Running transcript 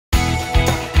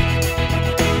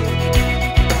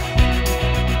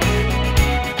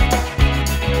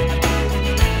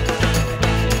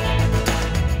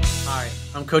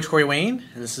Coach Corey Wayne,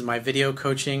 and this is my video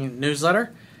coaching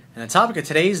newsletter. And the topic of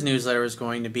today's newsletter is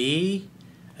going to be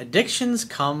addictions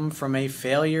come from a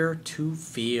failure to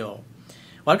feel.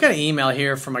 Well, I've got an email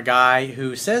here from a guy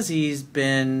who says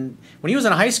when he was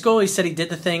in high school, he said he did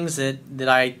the things that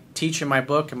I teach in my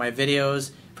book and my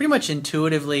videos pretty much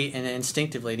intuitively and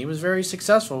instinctively. And he was very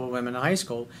successful with women in high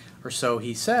school, or so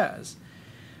he says.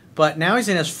 But now he's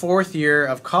in his 4th year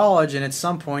of college, and at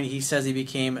some point he says he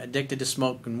became addicted to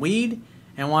smoking weed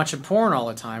and watching porn all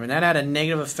the time. And that had a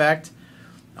negative effect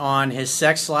on his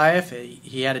sex life.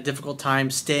 He had a difficult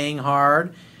time staying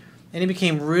hard, and he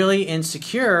became really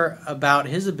insecure about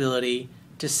his ability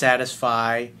to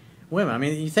satisfy women. I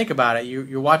mean, you think about it.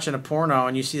 You're watching a porno,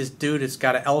 and you see this dude that's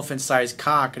got an elephant-sized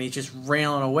cock, and he's just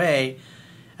railing away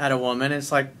at a woman. And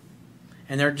it's like,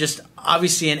 and they're just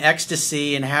obviously in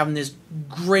ecstasy and having this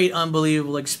great,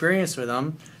 unbelievable experience with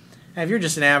them. And if you're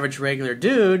just an average, regular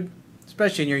dude,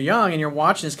 especially when you're young and you're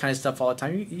watching this kind of stuff all the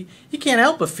time, you can't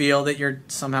help but feel that you're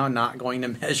somehow not going to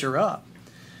measure up.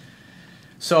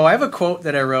 So I have a quote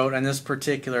that I wrote on this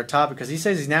particular topic, because he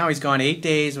says he's gone 8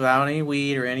 days without any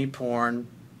weed or any porn,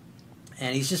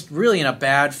 and he's just really in a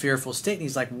bad, fearful state. And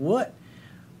he's like, what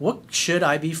should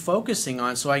I be focusing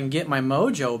on so I can get my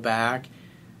mojo back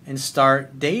and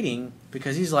start dating?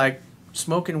 Because he's like,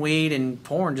 smoking weed and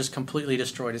porn just completely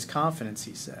destroyed his confidence,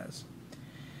 he says.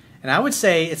 And I would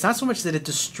say it's not so much that it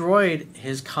destroyed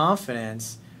his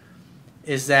confidence,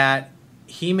 is that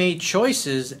he made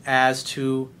choices as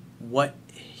to what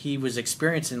he was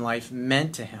experiencing in life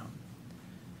meant to him.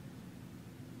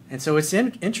 And so it's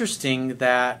interesting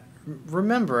that,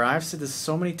 remember, I've said this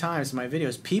so many times in my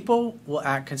videos, people will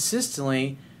act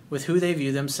consistently with who they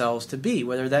view themselves to be,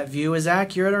 whether that view is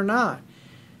accurate or not.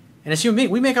 And as human beings,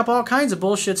 we make up all kinds of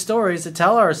bullshit stories to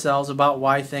tell ourselves about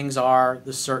why things are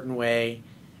the certain way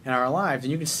in our lives.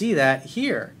 And you can see that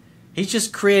here. He's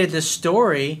just created this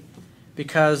story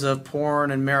because of porn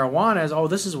and marijuana as, oh,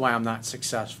 this is why I'm not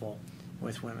successful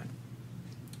with women.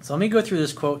 So let me go through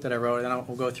this quote that I wrote, and then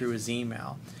we'll go through his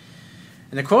email.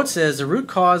 And the quote says, "The root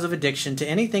cause of addiction to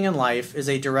anything in life is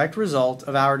a direct result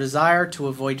of our desire to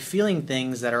avoid feeling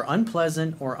things that are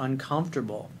unpleasant or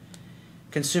uncomfortable.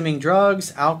 Consuming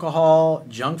drugs, alcohol,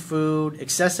 junk food,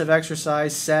 excessive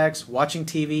exercise, sex, watching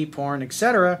TV, porn,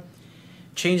 etc.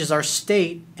 changes our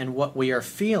state and what we are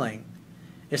feeling.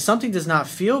 If something does not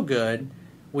feel good,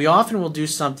 we often will do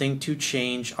something to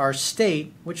change our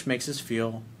state, which makes us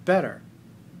feel better.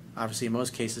 Obviously, in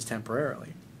most cases, temporarily.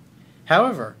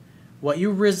 However, what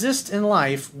you resist in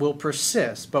life will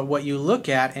persist, but what you look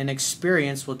at and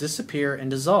experience will disappear and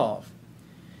dissolve.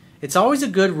 It's always a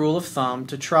good rule of thumb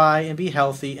to try and be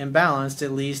healthy and balanced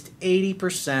at least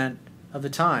 80% of the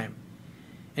time.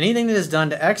 Anything that is done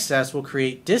to excess will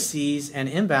create dis-ease and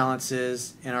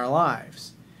imbalances in our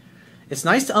lives. It's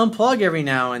nice to unplug every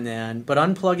now and then, but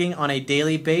unplugging on a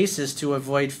daily basis to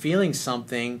avoid feeling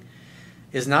something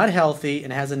is not healthy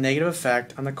and has a negative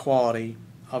effect on the quality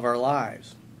of our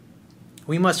lives.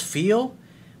 We must feel,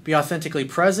 be authentically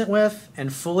present with,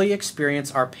 and fully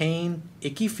experience our pain,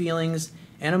 icky feelings,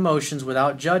 and emotions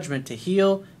without judgment to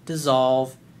heal,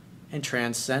 dissolve, and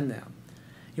transcend them.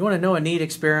 You want to know a neat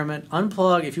experiment?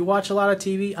 Unplug. If you watch a lot of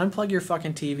TV, unplug your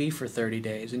fucking TV for 30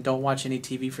 days and don't watch any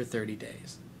TV for 30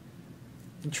 days.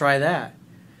 And try that.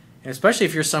 And especially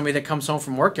if you're somebody that comes home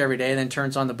from work every day and then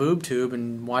turns on the boob tube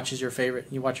and watches you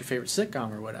watch your favorite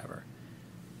sitcom or whatever.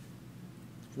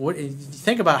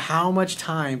 Think about how much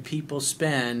time people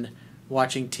spend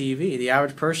watching TV. The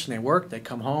average person, they work, they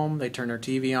come home, they turn their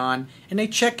TV on, and they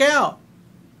check out.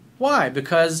 Why?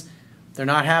 Because they're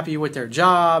not happy with their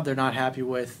job, they're not happy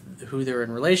with who they're in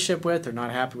a relationship with, they're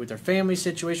not happy with their family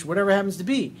situation, whatever it happens to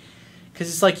be. Because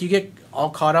it's like you get all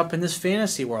caught up in this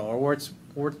fantasy world,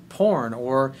 or porn,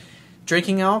 or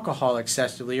drinking alcohol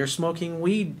excessively, or smoking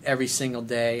weed every single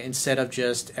day instead of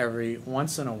just every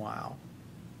once in a while.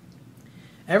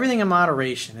 Everything in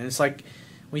moderation. And it's like,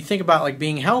 when you think about like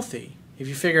being healthy, if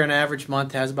you figure an average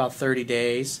month has about 30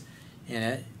 days in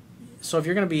it, so if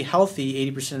you're going to be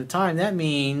healthy 80% of the time, that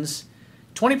means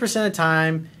 20% of the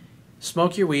time,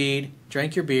 smoke your weed,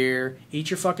 drink your beer,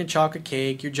 eat your fucking chocolate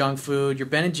cake, your junk food, your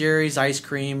Ben & Jerry's ice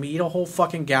cream, eat a whole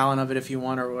fucking gallon of it if you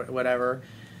want or whatever.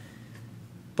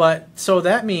 But, so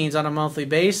that means on a monthly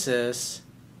basis,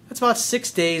 that's about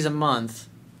 6 days a month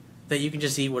that you can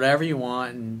just eat whatever you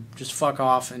want and just fuck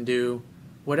off and do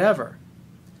whatever.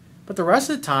 But the rest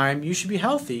of the time, you should be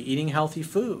healthy, eating healthy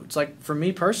foods. Like, for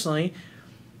me personally,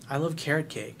 I love carrot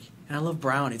cake, and I love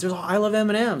brownies. I love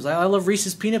M&Ms. I love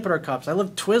Reese's Peanut Butter Cups. I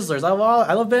love Twizzlers. I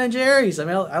love Ben & Jerry's. I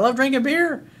mean, I love drinking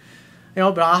beer. You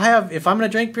know, but if I'm going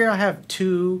to drink beer, I have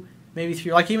 2, maybe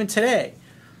 3. Like even today,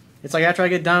 It's like after I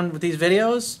get done with these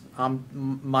videos,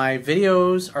 my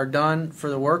videos are done for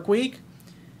the work week,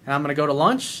 and I'm going to go to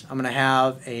lunch. I'm going to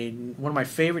have one of my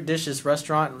favorite dishes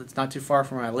restaurant. It's not too far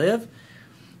from where I live.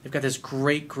 They've got this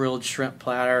great grilled shrimp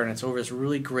platter, and it's over this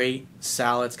really great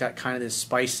salad. It's got kind of this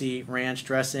spicy ranch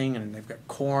dressing, and they've got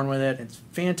corn with it. It's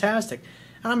fantastic.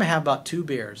 And I'm going to have about 2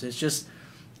 beers. It's just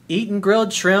eating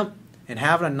grilled shrimp and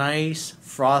having a nice,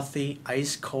 frothy,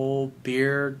 ice-cold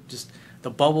beer, just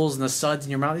the bubbles and the suds in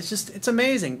your mouth. It's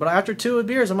amazing. But after 2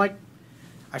 beers, I'm like,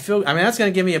 that's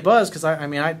going to give me a buzz, because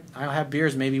I'll have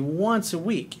beers maybe once a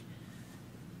week.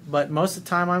 But most of the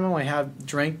time, I only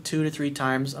drink 2 to 3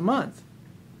 times a month.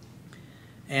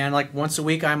 And like once a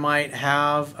week I might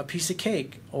have a piece of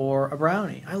cake or a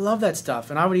brownie. I love that stuff,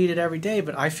 and I would eat it every day,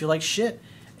 but I feel like shit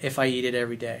if I eat it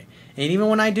every day. And even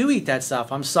when I do eat that stuff,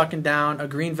 I'm sucking down a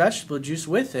green vegetable juice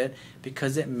with it,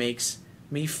 because it makes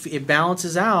me, it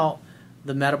balances out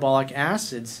the metabolic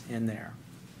acids in there.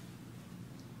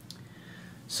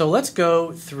 So let's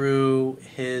go through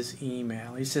his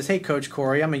email. He says, "Hey Coach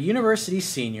Corey, I'm a university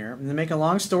senior. And to make a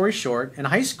long story short, in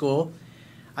high school,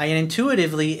 I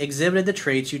intuitively exhibited the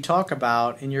traits you talk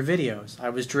about in your videos. I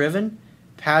was driven,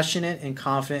 passionate, and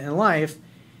confident in life,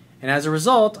 and as a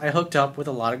result, I hooked up with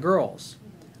a lot of girls.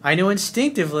 I knew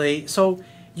instinctively." So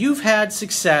you've had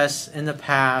success in the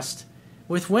past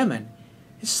with women.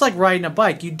 It's just like riding a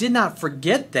bike. You did not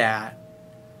forget that.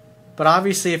 But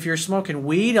obviously, if you're smoking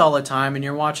weed all the time and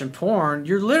you're watching porn,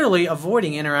 you're literally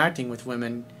avoiding interacting with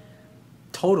women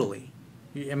totally.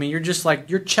 I mean, you're just like,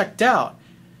 you're checked out.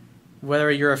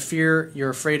 Whether you're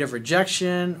afraid of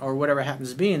rejection or whatever it happens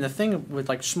to be. And the thing with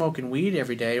like smoking weed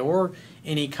every day or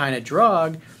any kind of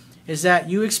drug is that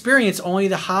you experience only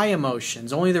the high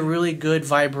emotions, only the really good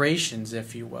vibrations,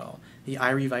 if you will, the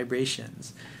irie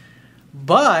vibrations.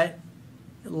 But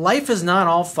life is not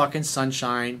all fucking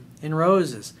sunshine and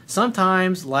roses.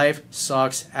 Sometimes life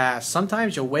sucks ass.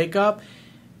 Sometimes you'll wake up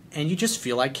and you just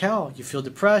feel like hell. You feel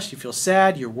depressed, you feel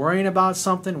sad, you're worrying about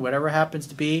something, whatever it happens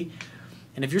to be.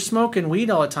 And if you're smoking weed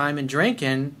all the time and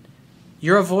drinking,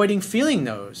 you're avoiding feeling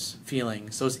those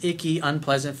feelings, those icky,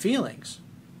 unpleasant feelings.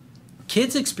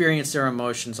 Kids experience their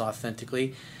emotions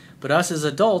authentically, but us as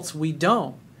adults, we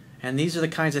don't. And these are the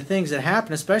kinds of things that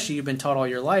happen, especially you've been taught all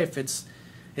your life. It's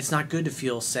not good to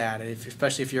feel sad,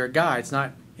 especially if you're a guy. It's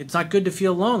not good to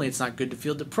feel lonely. It's not good to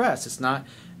feel depressed. It's not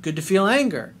good to feel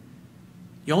anger.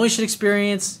 You only should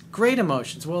experience great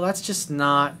emotions. Well, that's just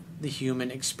not the human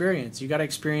experience. You got to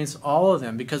experience all of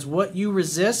them, because what you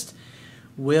resist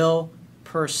will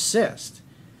persist.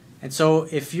 And so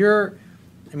if you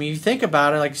think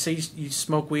about it, like say you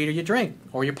smoke weed or you drink,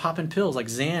 or you're popping pills like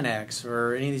Xanax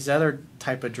or any of these other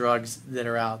type of drugs that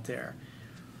are out there,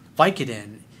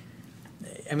 Vicodin,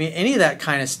 any of that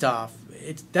kind of stuff,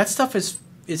 that stuff is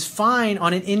fine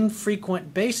on an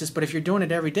infrequent basis. But if you're doing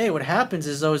it every day, what happens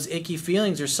is those icky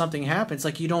feelings or something happens,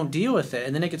 like you don't deal with it,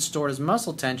 and then it gets stored as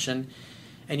muscle tension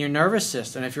in your nervous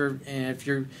system. If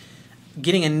you're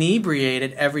getting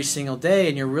inebriated every single day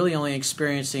and you're really only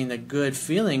experiencing the good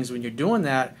feelings when you're doing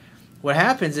that, what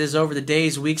happens is over the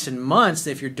days, weeks, and months,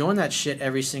 if you're doing that shit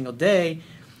every single day,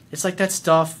 it's like that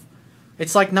stuff,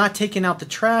 it's like not taking out the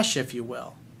trash, if you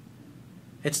will.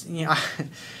 It's,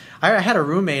 I had a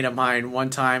roommate of mine one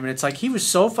time, and it's like he was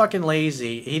so fucking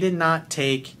lazy, he did not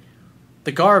take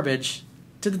the garbage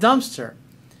to the dumpster.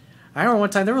 I remember one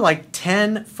time there were like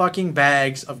 10 fucking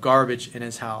bags of garbage in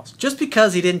his house, just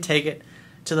because he didn't take it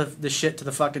to the shit to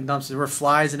the fucking dumpster. There were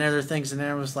flies and other things in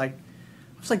there. I was like,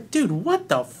 dude, what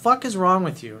the fuck is wrong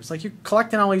with you? It's like you're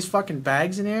collecting all these fucking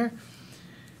bags in here.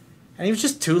 And he was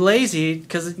just too lazy,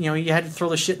 because you had to throw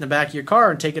the shit in the back of your car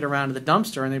and take it around to the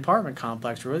dumpster in the apartment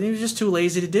complex. He was just too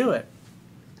lazy to do it.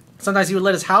 Sometimes he would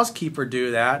let his housekeeper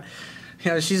do that.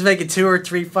 She's making 2 or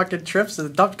 3 fucking trips to the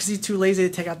dump because he's too lazy to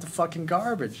take out the fucking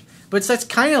garbage. But that's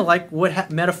kind of like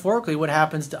metaphorically what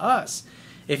happens to us.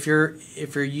 If you're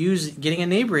getting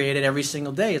inebriated every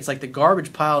single day, it's like the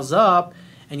garbage piles up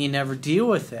and you never deal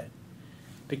with it,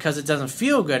 because it doesn't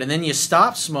feel good. And then you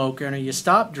stop smoking, or you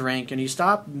stop drinking, or you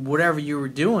stop whatever you were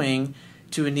doing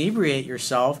to inebriate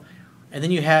yourself, and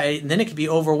then it could be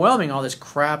overwhelming, all this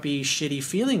crappy, shitty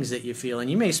feelings that you feel. And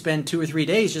you may spend 2 or 3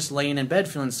 days just laying in bed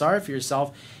feeling sorry for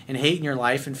yourself and hating your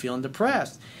life and feeling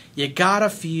depressed. You gotta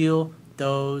feel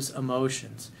those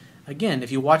emotions. Again,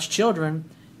 if you watch children,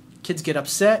 kids get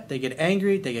upset, they get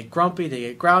angry, they get grumpy, they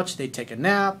get grouchy, they take a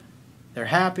nap, they're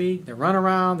happy, they run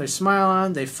around, they smile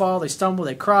on, they fall, they stumble,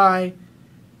 they cry,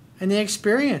 and they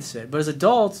experience it. But as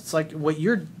adults, it's like what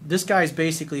this guy's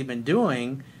basically been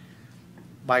doing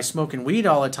by smoking weed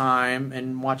all the time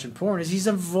and watching porn is he's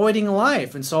avoiding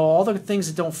life. And so all the things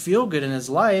that don't feel good in his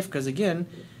life, because again,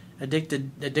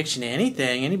 addiction to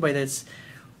anything. Anybody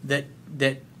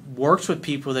that works with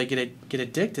people that get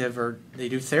addictive, or they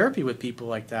do therapy with people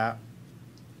like that,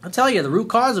 I'll tell you, the root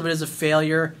cause of it is a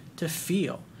failure to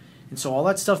feel. And so all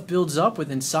that stuff builds up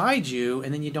with inside you,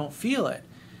 and then you don't feel it.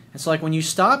 And so like when you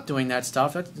stop doing that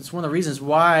stuff, that's one of the reasons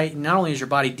why not only is your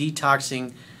body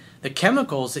detoxing the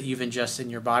chemicals that you've ingested in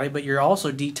your body, but you're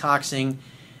also detoxing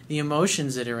the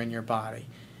emotions that are in your body.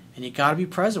 And you got to be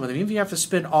present with them. Even if you have to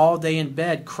spend all day in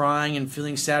bed crying and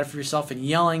feeling sad for yourself and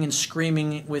yelling and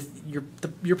screaming with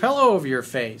your pillow over your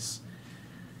face,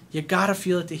 you got to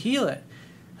feel it to heal it.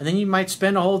 And then you might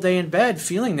spend a whole day in bed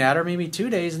feeling that, or maybe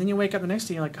 2 days, and then you wake up the next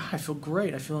day and you're like, oh, I feel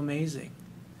great, I feel amazing.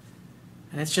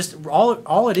 And it's just,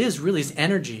 all it is really is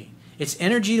energy. It's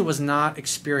energy that was not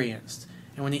experienced.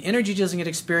 And when the energy doesn't get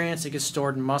experienced, it gets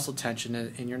stored in muscle tension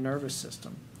in your nervous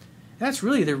system. And that's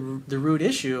really the root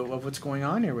issue of what's going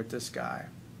on here with this guy.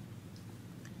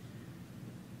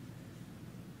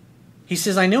 He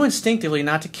says, I knew instinctively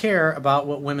not to care about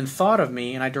what women thought of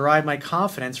me, and I derived my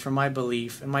confidence from my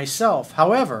belief in myself.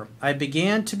 However, I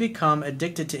began to become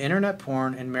addicted to internet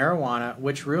porn and marijuana,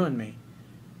 which ruined me.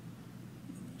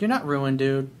 You're not ruined,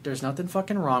 dude. There's nothing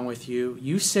fucking wrong with you.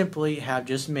 You simply have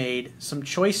just made some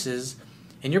choices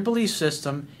in your belief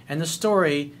system and the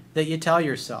story that you tell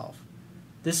yourself.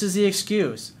 This is the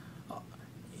excuse.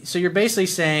 So you're basically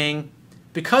saying,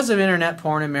 because of internet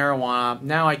porn and marijuana,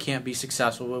 now I can't be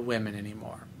successful with women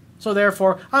anymore. So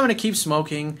therefore, I'm going to keep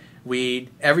smoking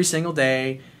weed every single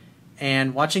day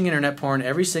and watching internet porn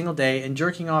every single day and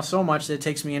jerking off so much that it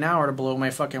takes me an hour to blow my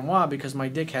fucking wad because my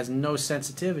dick has no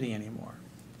sensitivity anymore.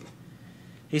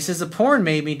 He says, the porn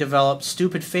made me develop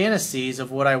stupid fantasies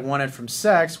of what I wanted from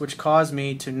sex, which caused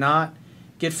me to not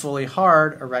get fully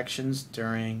hard erections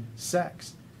during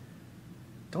sex.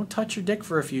 Don't touch your dick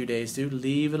for a few days, dude.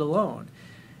 Leave it alone.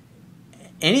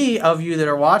 Any of you that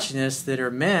are watching this that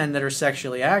are men that are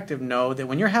sexually active know that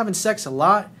when you're having sex a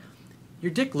lot,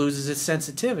 your dick loses its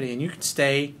sensitivity, and you can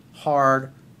stay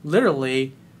hard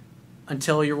literally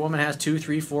until your woman has 2,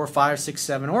 3, 4, 5, 6,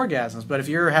 7 orgasms. But if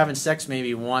you're having sex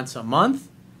maybe once a month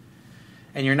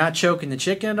and you're not choking the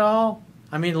chicken at all,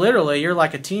 I mean, literally, you're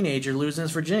like a teenager losing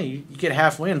his virginity. You get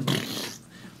halfway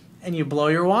and you blow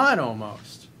your wad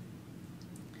almost.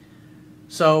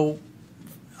 So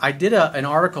I did an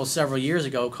article several years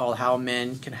ago called How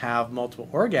Men Can Have Multiple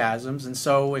Orgasms. And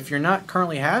so if you're not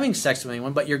currently having sex with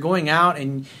anyone, but you're going out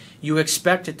and you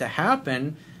expect it to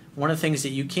happen, one of the things that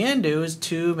you can do is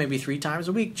 2, maybe 3 times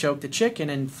a week, choke the chicken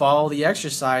and follow the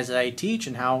exercise that I teach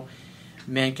and how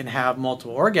men can have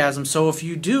multiple orgasms. So if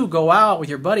you do go out with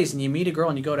your buddies and you meet a girl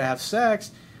and you go to have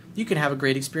sex, you can have a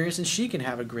great experience and she can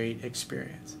have a great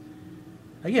experience.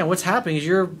 Again, what's happening is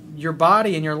your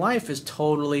body and your life is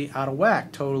totally out of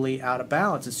whack, totally out of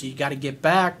balance. And so you got to get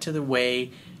back to the way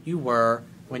you were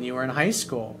when you were in high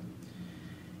school.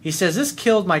 He says, this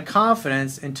killed my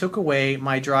confidence and took away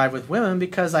my drive with women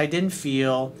because I didn't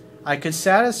feel I could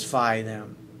satisfy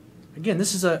them. Again,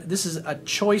 this is a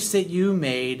choice that you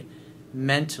made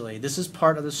mentally. This is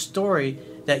part of the story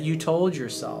that you told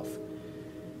yourself.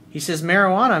 He says,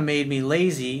 marijuana made me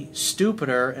lazy,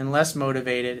 stupider, and less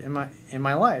motivated in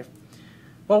my life.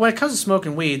 Well, when it comes to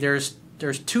smoking weed, there's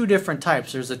 2 different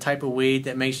types. There's the type of weed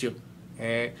that makes you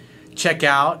check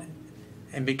out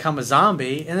and become a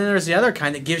zombie, and then there's the other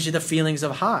kind that gives you the feelings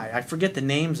of high. I forget the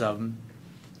names of them.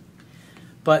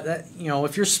 But, you know,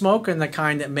 if you're smoking the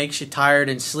kind that makes you tired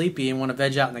and sleepy and want to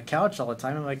veg out on the couch all the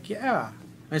time, I'm like, yeah.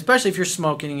 Especially if you're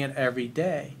smoking it every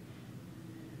day.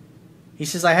 He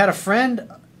says, I had a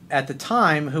friend at the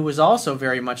time who was also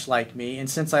very much like me, and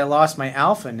since I lost my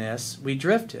alphaness, we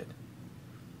drifted.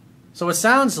 So it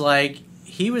sounds like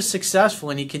he was successful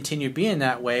and he continued being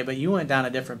that way, but you went down a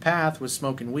different path with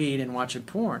smoking weed and watching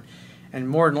porn. And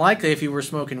more than likely, if you were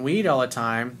smoking weed all the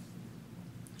time,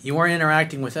 you weren't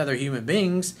interacting with other human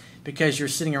beings because you're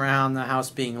sitting around the house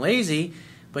being lazy,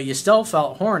 but you still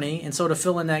felt horny, and so to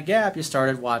fill in that gap, you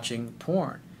started watching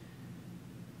porn.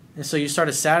 And so you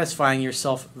started satisfying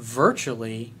yourself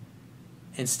virtually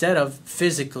instead of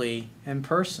physically in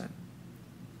person.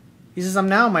 He says, I'm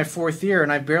now in my 4th year, and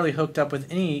I've barely hooked up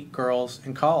with any girls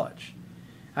in college.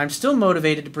 I'm still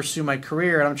motivated to pursue my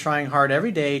career, and I'm trying hard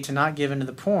every day to not give into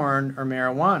the porn or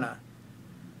marijuana.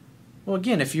 Well,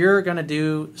 again, if you're going to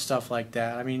do stuff like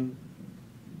that, I mean,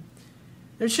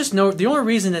 there's just the only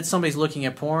reason that somebody's looking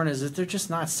at porn is that they're just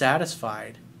not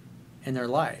satisfied in their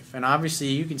life. And obviously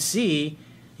you can see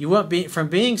you went from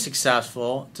being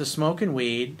successful to smoking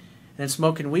weed, and then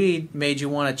smoking weed made you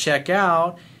want to check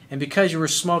out, and because you were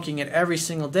smoking it every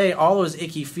single day, all those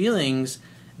icky feelings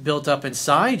built up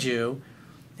inside you,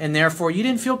 And therefore, you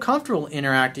didn't feel comfortable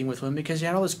interacting with women because you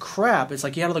had all this crap. It's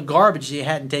like you had all the garbage you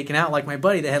hadn't taken out, like my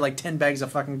buddy that had like 10 bags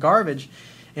of fucking garbage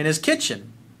in his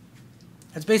kitchen.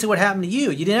 That's basically what happened to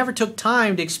you. You never took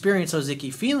time to experience those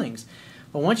icky feelings.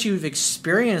 But once you've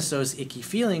experienced those icky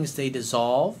feelings, they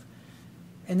dissolve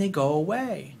and they go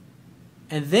away.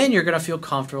 And then you're going to feel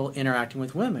comfortable interacting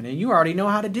with women. And you already know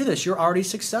how to do this. You're already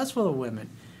successful with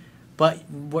women. But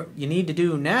what you need to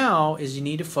do now is you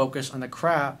need to focus on the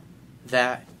crap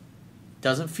that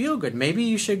doesn't feel good. Maybe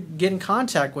you should get in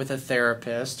contact with a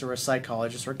therapist or a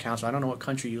psychologist or a counselor. I don't know what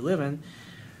country you live in.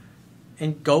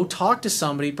 And go talk to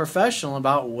somebody professional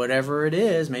about whatever it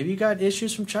is. Maybe you got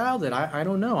issues from childhood. I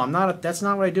don't know. That's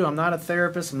not what I do. I'm not a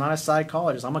therapist. I'm not a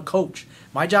psychologist. I'm a coach.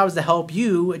 My job is to help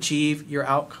you achieve your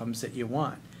outcomes that you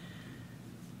want.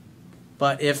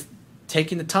 But if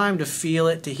taking the time to feel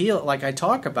it, to heal it, like I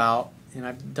talk about, and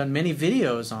I've done many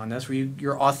videos on this, where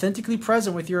you're authentically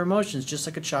present with your emotions just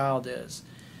like a child is.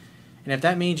 And if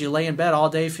that means you lay in bed all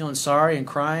day feeling sorry and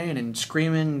crying and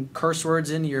screaming curse words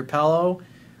into your pillow,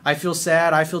 I feel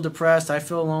sad, I feel depressed, I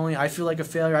feel lonely, I feel like a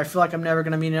failure, I feel like I'm never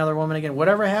going to meet another woman again,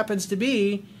 whatever it happens to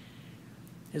be,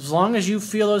 as long as you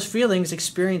feel those feelings,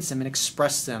 experience them and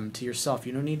express them to yourself.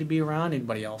 You don't need to be around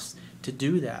anybody else to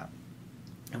do that.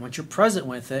 And once you're present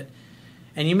with it,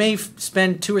 and you may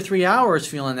spend 2 or 3 hours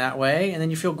feeling that way, and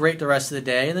then you feel great the rest of the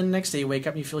day, and then the next day you wake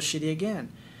up and you feel shitty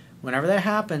again. Whenever that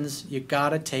happens, you got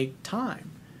to take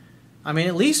time. I mean,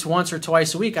 at least once or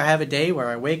twice a week, I have a day where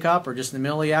I wake up, or just in the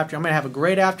middle of the afternoon, I'm going to have a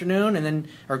great afternoon, and then,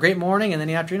 or a great morning, and then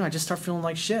the afternoon, I just start feeling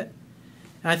like shit.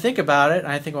 And I think about it,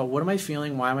 and I think, well, what am I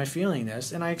feeling? Why am I feeling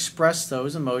this? And I express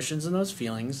those emotions and those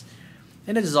feelings,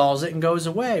 and it dissolves it and goes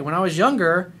away. When I was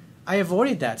younger, I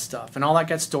avoided that stuff, and all that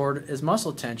got stored as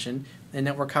muscle tension. And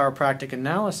network chiropractic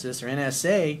analysis, or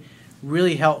NSA,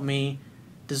 really helped me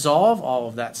dissolve all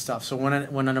of that stuff. So when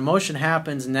an emotion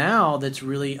happens now that's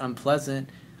really unpleasant,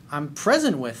 I'm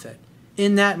present with it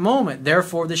in that moment.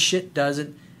 Therefore, the shit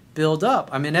doesn't build up.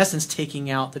 I'm in essence taking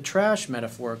out the trash,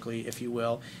 metaphorically, if you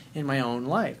will, in my own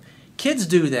life. Kids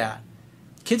do that.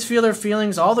 Kids feel their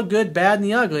feelings, all the good, bad, and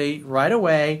the ugly, right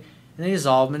away, and they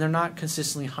dissolve them, and they're not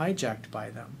consistently hijacked by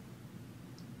them.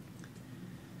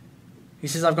 He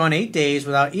says, I've gone 8 days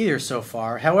without either so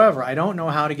far. However, I don't know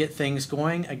how to get things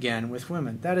going again with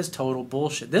women. That is total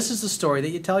bullshit. This is the story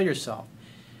that you tell yourself.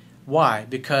 Why?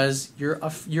 Because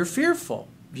you're fearful.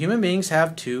 Human beings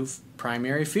have two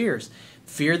primary fears.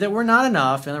 Fear that we're not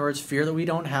enough, in other words, fear that we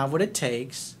don't have what it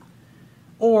takes,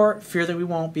 or fear that we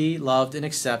won't be loved and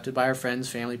accepted by our friends,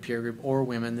 family, peer group, or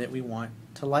women that we want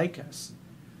to like us.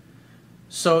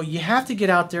 So you have to get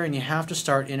out there and you have to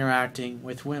start interacting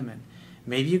with women.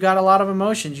 Maybe you got a lot of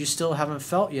emotions you still haven't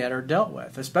felt yet or dealt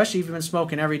with, especially if you've been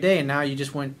smoking every day and now you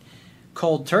just went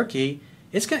cold turkey.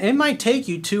 It might take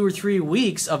you 2 or 3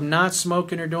 weeks of not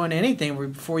smoking or doing anything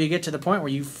before you get to the point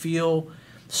where you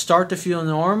start to feel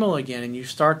normal again, and you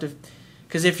start to,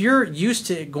 because if you're used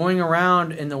to going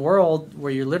around in the world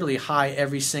where you're literally high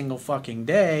every single fucking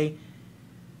day,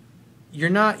 you're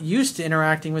not used to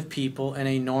interacting with people in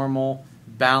a normal,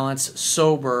 balanced,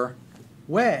 sober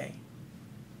way.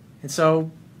 And so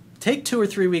take 2 or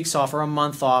 3 weeks off, or a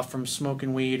month off from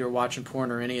smoking weed or watching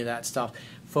porn or any of that stuff.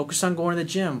 Focus on going to the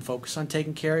gym. Focus on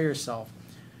taking care of yourself.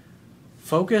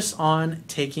 Focus on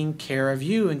taking care of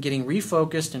you and getting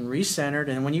refocused and recentered.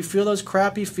 And when you feel those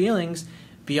crappy feelings,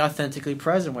 be authentically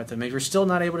present with them. If you're still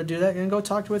not able to do that, then go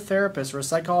talk to a therapist or a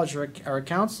psychologist or a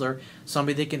counselor,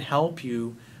 somebody that can help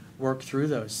you work through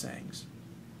those things.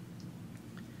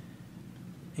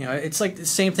 You know, it's like the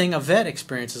same thing a vet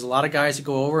experiences. A lot of guys that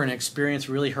go over and experience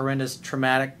really horrendous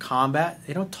traumatic combat,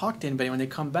 they don't talk to anybody when they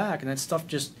come back, and that stuff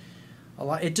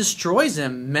it destroys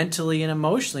them mentally and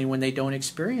emotionally when they don't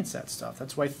experience that stuff.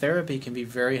 That's why therapy can be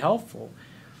very helpful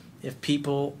if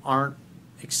people aren't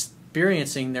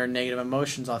experiencing their negative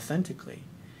emotions authentically.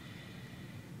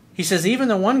 He says, even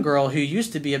the one girl who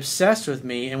used to be obsessed with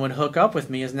me and would hook up with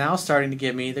me is now starting to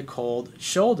give me the cold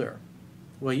shoulder.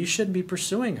 Well, you shouldn't be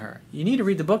pursuing her. You need to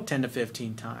read the book 10 to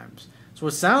 15 times. So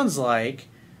it sounds like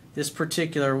this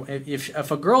particular, if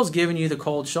a girl's giving you the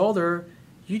cold shoulder,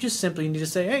 you just simply need to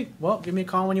say, hey, well, give me a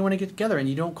call when you want to get together, and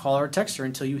you don't call her or text her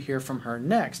until you hear from her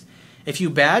next. If you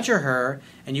badger her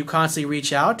and you constantly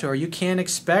reach out to her, you can't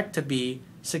expect to be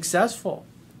successful.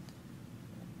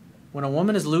 When a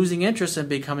woman is losing interest and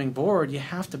becoming bored, you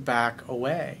have to back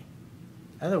away.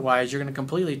 Otherwise, you're going to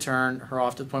completely turn her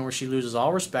off to the point where she loses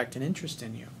all respect and interest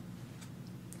in you.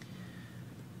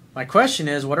 My question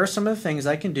is, what are some of the things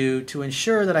I can do to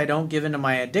ensure that I don't give in to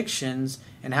my addictions,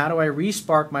 and how do I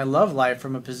re-spark my love life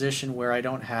from a position where I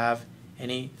don't have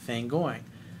anything going?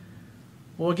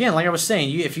 Well, again, like I was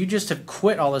saying, if you just have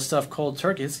quit all this stuff cold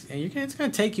turkey, it's going to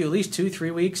take you at least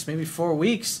 2-3 weeks, maybe 4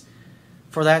 weeks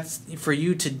for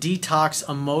you to detox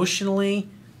emotionally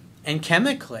and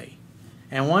chemically.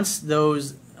 And once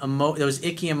those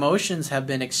icky emotions have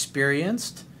been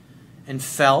experienced and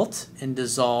felt and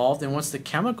dissolved, and once the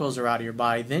chemicals are out of your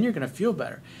body, then you're going to feel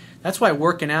better. That's why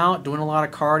working out, doing a lot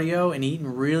of cardio, and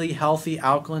eating really healthy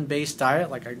alkaline-based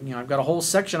diet, like I've got a whole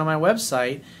section on my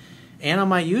website and on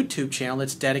my YouTube channel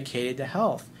that's dedicated to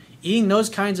health. Eating those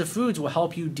kinds of foods will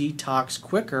help you detox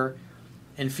quicker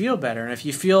and feel better. And if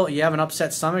you feel you have an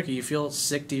upset stomach or you feel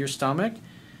sick to your stomach,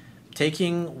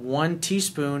 taking 1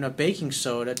 teaspoon of baking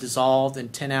soda dissolved in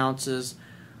 10 ounces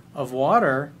of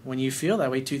water when you feel that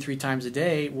way 2-3 times a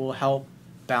day will help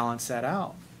balance that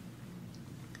out.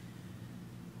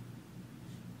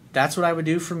 That's what I would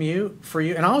do for you.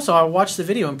 And also, I watch the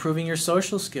video, Improving Your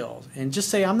Social Skills. And just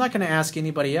say, I'm not going to ask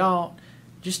anybody out.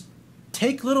 Just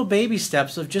take little baby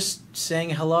steps of just saying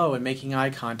hello and making eye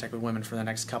contact with women for the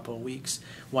next couple of weeks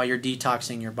while you're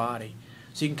detoxing your body.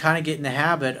 So you can kind of get in the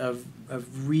habit of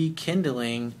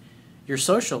rekindling your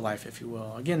social life, if you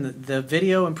will. Again, the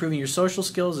video, Improving Your Social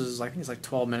Skills, is I think it's like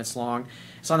 12 minutes long.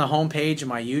 It's on the homepage of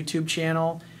my YouTube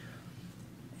channel.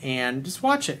 And just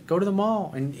watch it. Go to the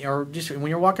mall, or just when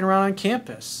you're walking around on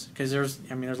campus, because there's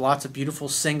lots of beautiful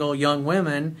single young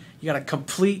women. You got a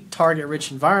complete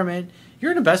target-rich environment. You're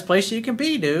in the best place you can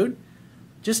be, dude.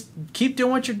 Just keep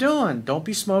doing what you're doing. Don't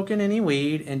be smoking any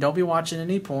weed, and don't be watching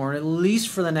any porn, at least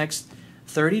for the next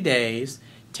 30 days.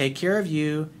 Take care of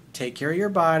you. Take care of your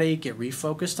body. Get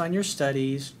refocused on your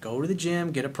studies. Go to the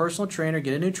gym. Get a personal trainer.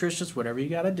 Get a nutritionist. Whatever you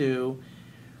got to do.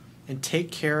 And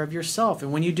take care of yourself.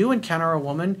 And when you do encounter a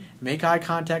woman, make eye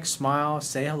contact, smile,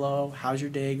 say hello. How's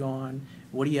your day going?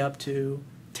 What are you up to?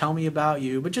 Tell me about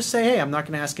you. But just say, hey, I'm not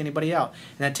going to ask anybody out.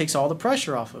 And that takes all the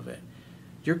pressure off of it.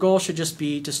 Your goal should just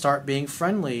be to start being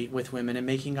friendly with women and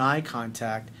making eye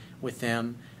contact with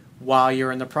them while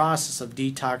you're in the process of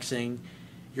detoxing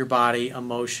your body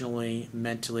emotionally,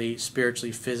 mentally,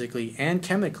 spiritually, physically, and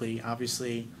chemically,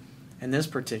 obviously, in this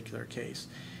particular case.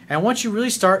 And once you really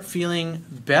start feeling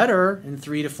better in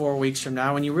 3 to 4 weeks from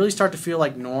now, when you really start to feel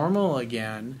like normal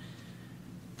again,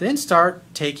 then start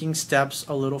taking steps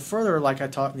a little further, like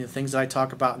the things that I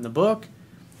talk about in the book,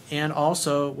 and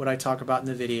also what I talk about in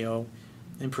the video,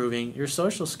 Improving Your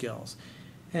Social Skills.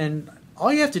 And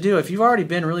all you have to do, if you've already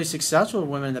been really successful with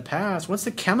women in the past, once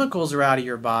the chemicals are out of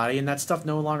your body and that stuff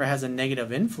no longer has a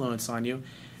negative influence on you,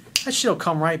 that shit will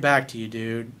come right back to you,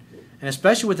 dude. And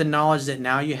especially with the knowledge that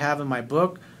now you have in my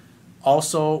book,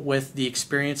 also with the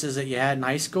experiences that you had in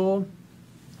high school,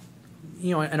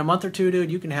 in a month or two, dude,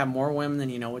 you can have more women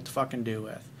than you know what to fucking do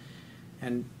with.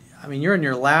 And, you're in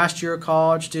your last year of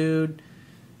college, dude.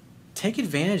 Take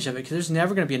advantage of it, because there's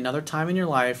never going to be another time in your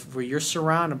life where you're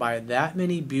surrounded by that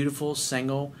many beautiful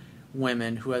single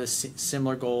women who have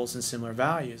similar goals and similar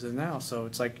values as now. So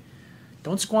it's like,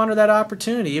 don't squander that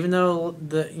opportunity. Even though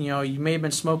you may have been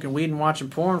smoking weed and watching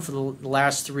porn for the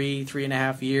last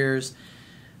 3.5 years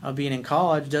of being in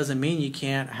college, doesn't mean you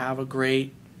can't have a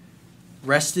great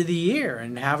rest of the year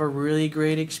and have a really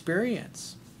great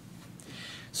experience.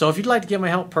 So if you'd like to get my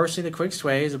help personally, the quickest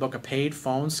way is to book a paid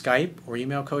phone, Skype, or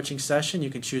email coaching session. You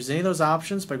can choose any of those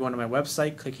options by going to my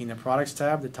website, clicking the products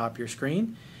tab at the top of your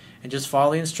screen, and just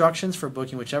follow the instructions for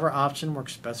booking whichever option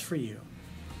works best for you.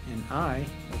 And I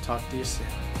will talk to you soon.